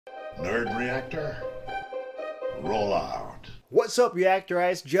Nerd Reactor, roll out. What's up,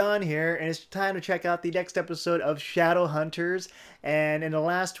 Reactorites? John here, and it's time to check out the next episode of Shadowhunters. And in the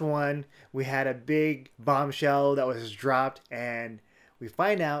last one, we had a big bombshell that was dropped, and we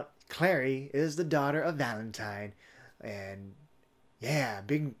find out Clary is the daughter of Valentine. And yeah,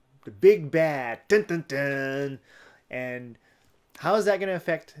 the big bad. Dun dun dun. And how is that going to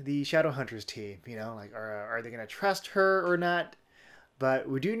affect the Shadowhunters team? You know, like, are they going to trust her or not? But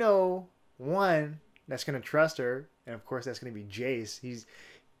we do know one that's going to trust her, and of course that's going to be Jace. He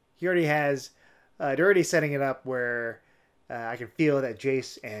already has, they're already setting it up where I can feel that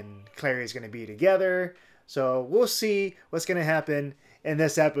Jace and Clary is going to be together. So we'll see what's going to happen in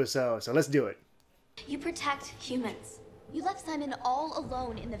this episode. So let's do it. You protect humans. You left Simon all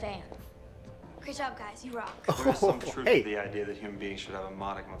alone in the van. Great job, guys. You rock. There is some truth to the idea that human beings should have a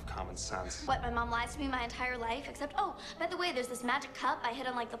modicum of common sense. What, my mom lies to me my entire life? Except, oh, by the way, there's this magic cup I hid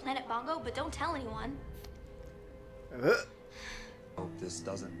on, like, the planet Bongo, but don't tell anyone. Hope this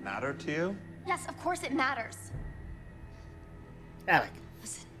doesn't matter to you? Yes, of course it matters. Alec.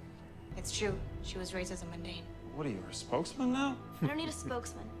 Listen, it's true. She was raised as a mundane. What are you, her spokesman now? I don't need a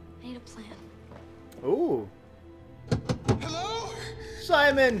spokesman. I need a plan. Ooh. Hello?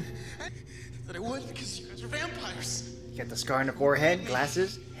 Simon! That I would because you guys are vampires. You got the scar on the forehead,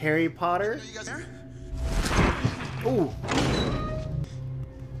 glasses, Harry Potter. You guys there? Ooh.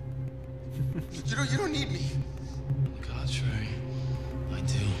 You don't need me. On the contrary, I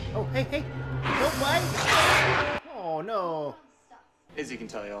do. Oh, hey. Don't mind. Oh, no. Izzy can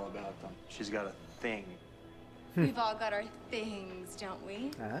tell you all about them. She's got a thing. We've all got our things, don't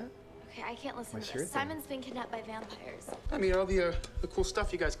we? Huh? Okay, I can't listen What's to your this. thing? Simon's been kidnapped by vampires. I mean, all the cool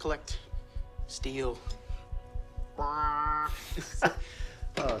stuff you guys collect. Steal. Oh,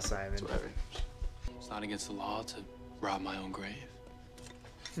 Simon. Whatever. It's not against the law to rob my own grave.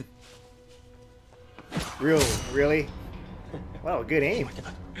 Really? Wow, good aim.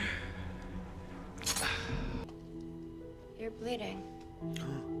 You're bleeding.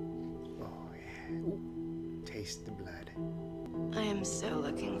 Oh, yeah. Ooh. Taste the blood. I am so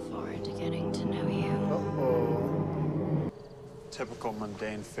looking forward to getting to know you. Uh-oh. Typical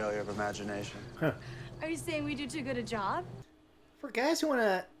mundane failure of imagination. Huh. Are you saying we do too good a job? For guys who want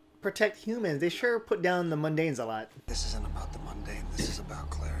to protect humans, they sure put down the mundanes a lot. This isn't about the mundane. This is about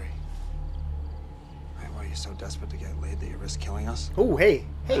Clary. Hey, what, are you so desperate to get laid that you risk killing us? Oh, hey.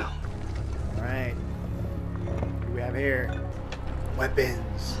 All right. What do we have here?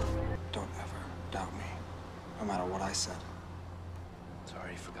 Weapons. Don't ever doubt me, no matter what I said. It's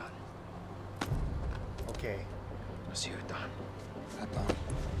already forgotten. Okay. I'll see you at dawn. At dawn.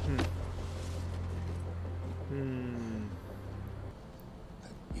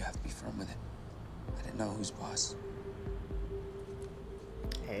 But you have to be firm with it. I didn't know who's boss.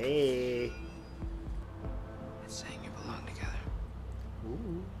 Hey. It's saying you belong together.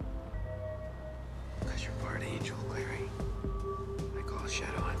 Ooh. Because you're part angel, Clary. I call us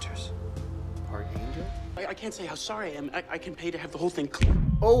Shadowhunters. Part angel? I can't say how sorry I am. I can pay to have the whole thing clear.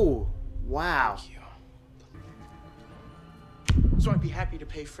 Oh, wow. Thank you. So I'd be happy to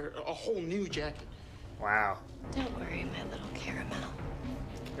pay for a whole new jacket. Wow. Don't worry, my little caramel.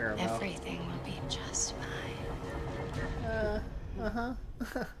 Caramel. Everything will be just fine.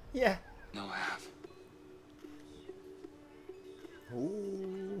 Yeah. No, I have.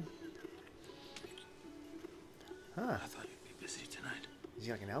 Ooh. Huh. I thought you'd be busy tonight. Is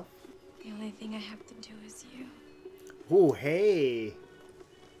he like an elf? The only thing I have to do is you. Ooh, hey.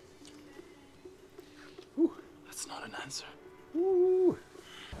 Ooh. That's not an answer. Ooh.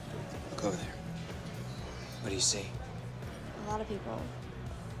 Look over there. What do you see? A lot of people.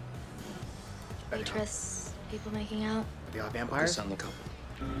 Waitress, people making out. Are they all vampires? Focus on the couple.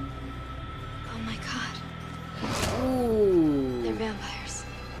 Oh my god. Ooh. They're vampires.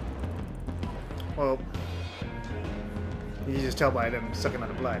 Well, you can just tell by them sucking on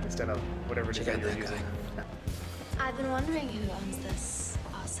the blood instead of whatever it is Check that out you're that using. guy. I've been wondering who owns this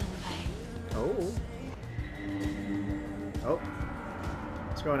awesome bike. Oh. Oh.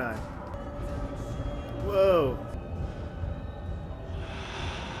 What's going on? Whoa.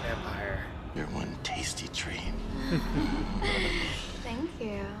 Vampire. You're one tasty treat. Thank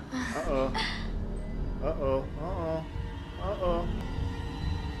you. Uh-oh. Uh-oh. Uh-oh. Uh-oh.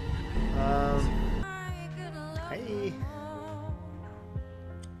 Hey.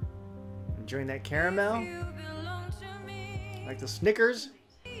 Enjoying that caramel? Like the Snickers?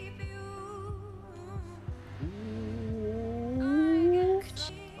 Ooh.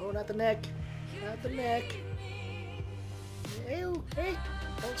 Oh, not the neck. Not the neck. Ew. Hey.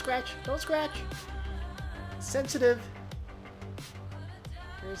 Don't scratch. Don't scratch. Sensitive.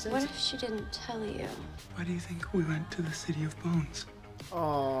 What if she didn't tell you? Why do you think we went to the City of Bones?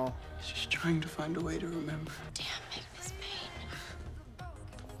 Oh. She's trying to find a way to remember. Damn Magnus Bane.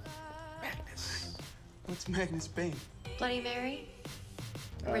 Magnus. What's Magnus Bane? Bloody Mary?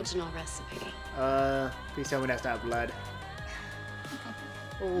 Original recipe. Please tell me that's not blood.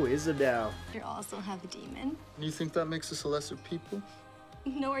 Oh, Isabel. You also have a demon. You think that makes us a lesser people?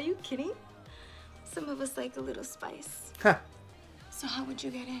 No, are you kidding? Some of us like a little spice. Huh. So how would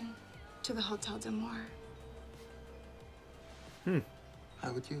you get in to the Hotel de Mort?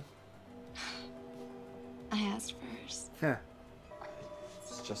 How would you? I asked first. Huh.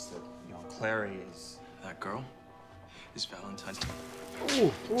 It's just that, you know, Clary is... That girl is Valentine.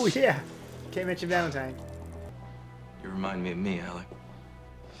 Ooh, ooh, yeah. Can't mention Valentine. You remind me of me, Alec.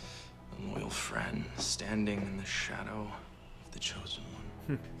 A loyal friend, standing in the shadow of the chosen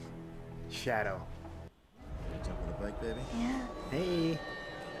one. Shadow. Jump on the bike, baby? Yeah. Hey.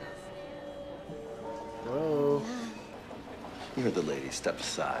 Whoa. You heard the lady. Step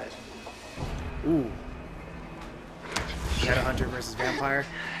aside. Ooh. Shadowhunter versus vampire.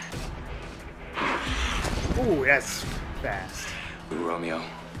 Ooh, that's fast. Ooh, Romeo.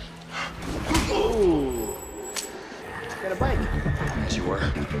 Ooh. Got a bike. As you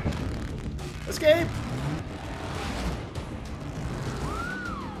were. Escape!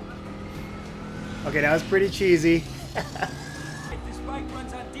 Okay, that was pretty cheesy. This bike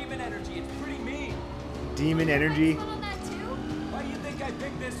runs on demon energy. It's pretty mean. Demon energy. Why do you think I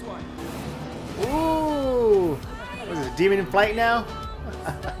picked this one? Ooh! What is it, demon in flight now?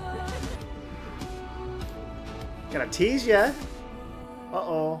 Gotta tease ya.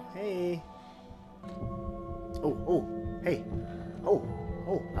 Uh-oh. Hey. Oh, oh, hey. Oh,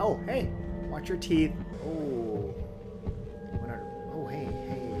 oh, oh, hey. Watch your teeth. Oh. Oh, hey,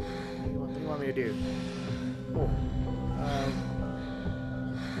 hey. What do you want me to do? Oh.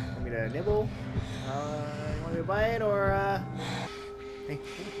 Want me to nibble? You want me to bite or, Hey,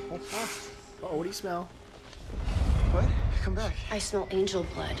 oh, oh. Uh-oh, what do you smell? What? Come back. I smell angel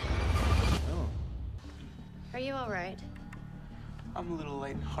blood. Oh. Are you all right? I'm a little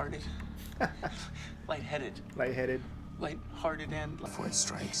lighthearted. Lightheaded. Lightheaded. Lighthearted and... Before it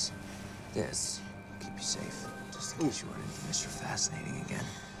strikes, this will keep you safe, just in case you run into Mr. Fascinating again.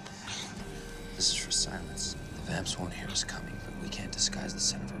 This is for silence. The vamps won't hear us coming, but we can't disguise the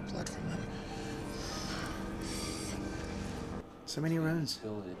scent of our blood from them. So many runes. The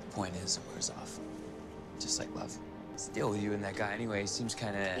point is, it wears off. Just like love. Still with you and that guy anyway. Seems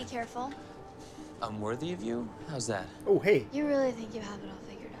kind Be of careful. unworthy of you. How's that? Oh, hey. You really think you have it all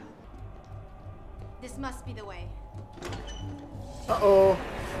figured out? This must be the way. Uh-oh.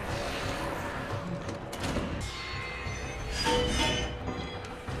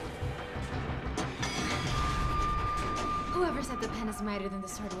 Whoever said the pen is mightier than the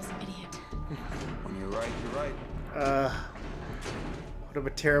sword was an idiot. When you're right, you're right. What a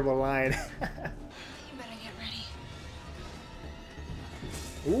terrible line. You better get ready.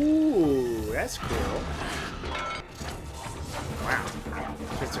 Ooh, that's cool. Wow.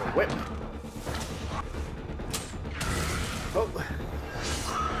 It's a whip. Oh.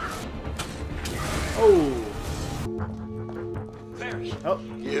 Oh. Clary. Oh.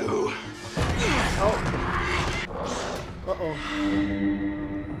 You. Oh. Uh-oh.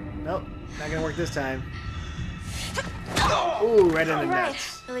 Nope. Not gonna work this time. Ooh, right in the Right.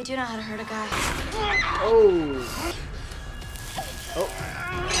 nuts. Really do know how to hurt a guy. Oh. Oh.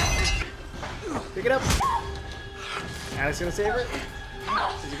 Pick it up. Alex gonna save her.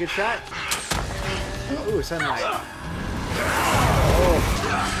 This is a good shot. Ooh, sunlight. Oh.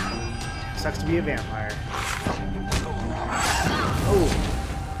 Sucks to be a vampire. Oh.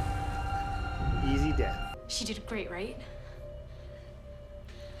 Easy death. She did great, right?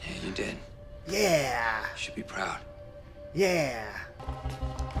 Yeah, you did. Yeah. You should be proud. Yeah.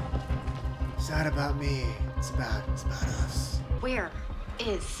 It's not about me. It's about us. Where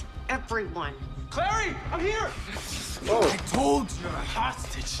is everyone? Clary, I'm here. Oh. I told you, you're a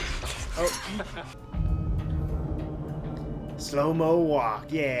hostage. Oh. Slow-mo walk.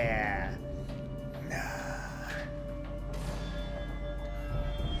 Yeah.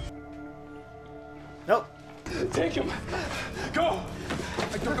 Nope. Take him. Go.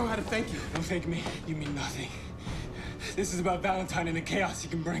 I don't know how to thank you. Don't thank me. You mean nothing. This is about Valentine and the chaos he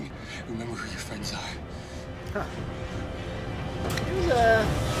can bring. Remember who your friends are. Huh.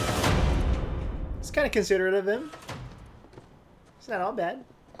 It's kind of considerate of him. It's not all bad.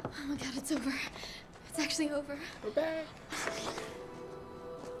 Oh my god, it's over. It's actually over. We're back.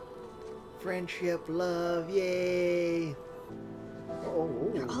 Friendship, love, yay.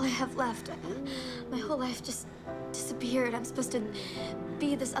 Oh. You're all I have left. My whole life just disappeared. I'm supposed to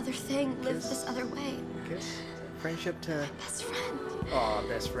be this other thing, live this other way. Kiss? Friendship to... Best friend. Oh,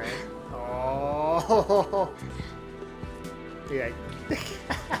 best friend. Oh. Yeah.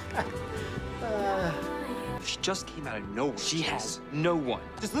 She just came out of nowhere. She has no one.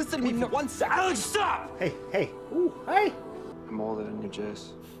 Just listen to me for 1 second. Alex, stop! Hey, hey. Ooh, hey. I'm older than you,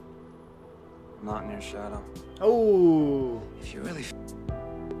 Jace. I'm not near Shadow. Oh. If you really...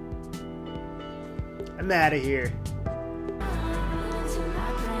 I'm out of here.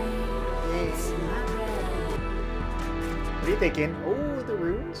 What are you thinking? Oh, the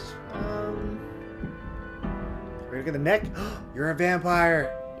runes. We're gonna get the neck. You're a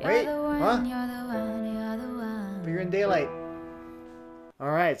vampire. Wait, huh? But you're in daylight. All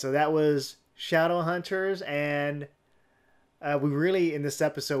right, so that was Shadowhunters, and we really in this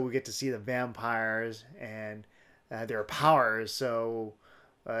episode we get to see the vampires and their powers. So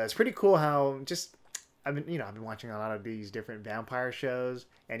it's pretty cool how just I've been watching a lot of these different vampire shows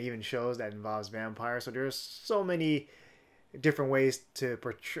and even shows that involves vampires. So there's so many different ways to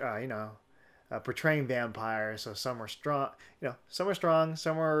portray, portraying vampires. So some are strong,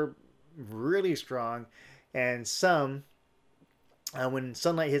 some are really strong, and some, when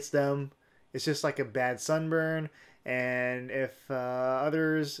sunlight hits them, it's just like a bad sunburn. And if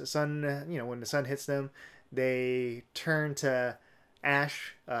others, when the sun hits them, they turn to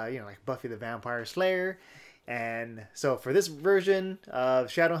ash, like Buffy the Vampire Slayer. And so for this version of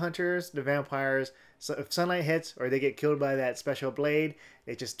Shadowhunters, the vampires, so if sunlight hits or they get killed by that special blade,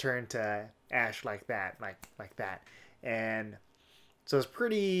 they just turn to ash like that, like that. And so it's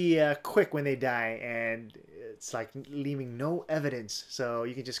pretty quick when they die, and it's like leaving no evidence. So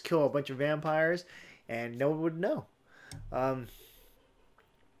you can just kill a bunch of vampires and no one would know. And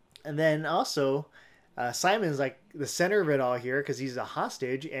then also, Simon's like the center of it all here because he's a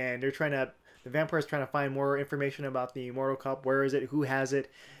hostage, and the vampire's trying to find more information about the Immortal Cup. Where is it? Who has it?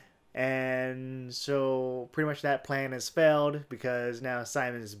 And so pretty much that plan has failed because now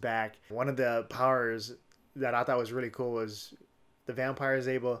Simon is back. One of the powers that I thought was really cool was one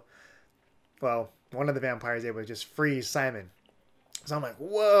of the vampires able to just freeze Simon. So I'm like,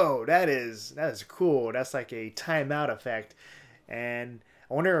 whoa, that is cool. That's like a timeout effect. And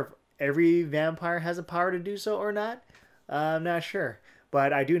I wonder if every vampire has a power to do so or not. I'm not sure.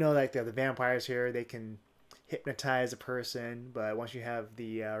 But I do know that the vampires here, they can hypnotize a person. But once you have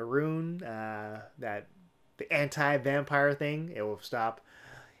the rune, the anti-vampire thing, it will stop.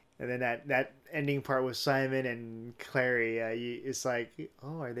 And then that ending part with Simon and Clary, it's like,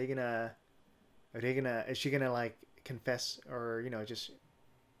 oh, is she gonna like confess or just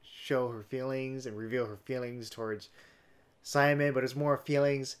show her feelings and reveal her feelings towards Simon? But it's more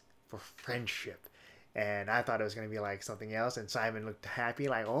feelings for friendship. And I thought it was going to be like something else. And Simon looked happy,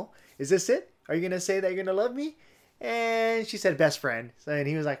 like, oh, is this it? Are you going to say that you're going to love me? And she said best friend. And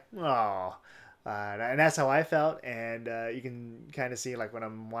he was like, oh. And that's how I felt. And you can kind of see, like, when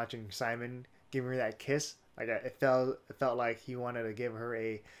I'm watching Simon giving her that kiss, like it felt like he wanted to give her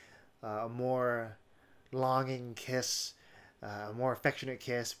a more longing kiss, a more affectionate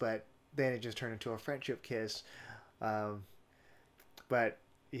kiss. But then it just turned into a friendship kiss. But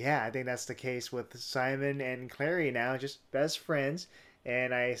yeah, I think that's the case with Simon and Clary now, just best friends.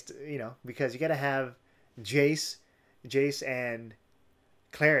 And because you got to have Jace and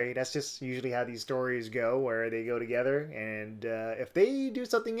Clary. That's just usually how these stories go, where they go together. And if they do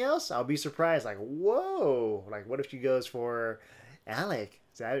something else, I'll be surprised. Like, whoa! Like, what if she goes for Alec?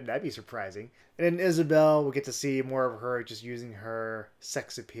 That'd be surprising. And then Isabel, we'll get to see more of her just using her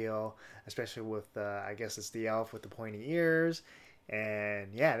sex appeal, especially with, I guess it's the elf with the pointy ears.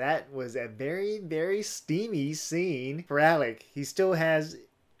 And yeah, that was a very, very steamy scene for Alec. He still has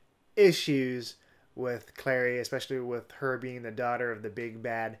issues with Clary, especially with her being the daughter of the big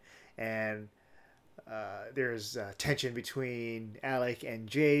bad. And there's tension between Alec and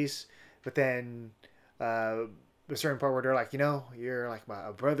Jace. But then a certain part where they're like, you're like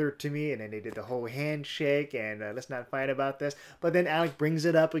a brother to me. And then they did the whole handshake and let's not fight about this. But then Alec brings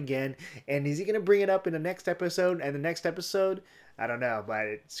it up again. And is he going to bring it up in the next episode? And the next episode, I don't know, but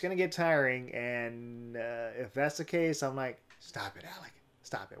it's going to get tiring. And if that's the case, I'm like, stop it, Alec.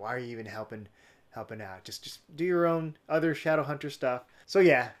 Stop it. Why are you even helping out? Just do your own other Shadowhunter stuff. So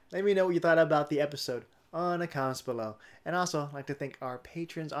yeah, let me know what you thought about the episode on the comments below. And also, I'd like to thank our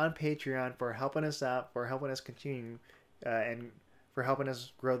patrons on Patreon for helping us out, for helping us continue, and for helping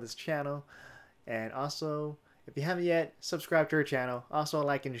us grow this channel. And also, if you haven't yet, subscribe to our channel. Also,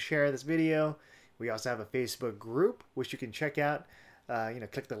 like and share this video. We also have a Facebook group, which you can check out.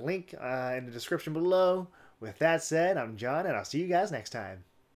 Click the link in the description below. With that said, I'm John, and I'll see you guys next time.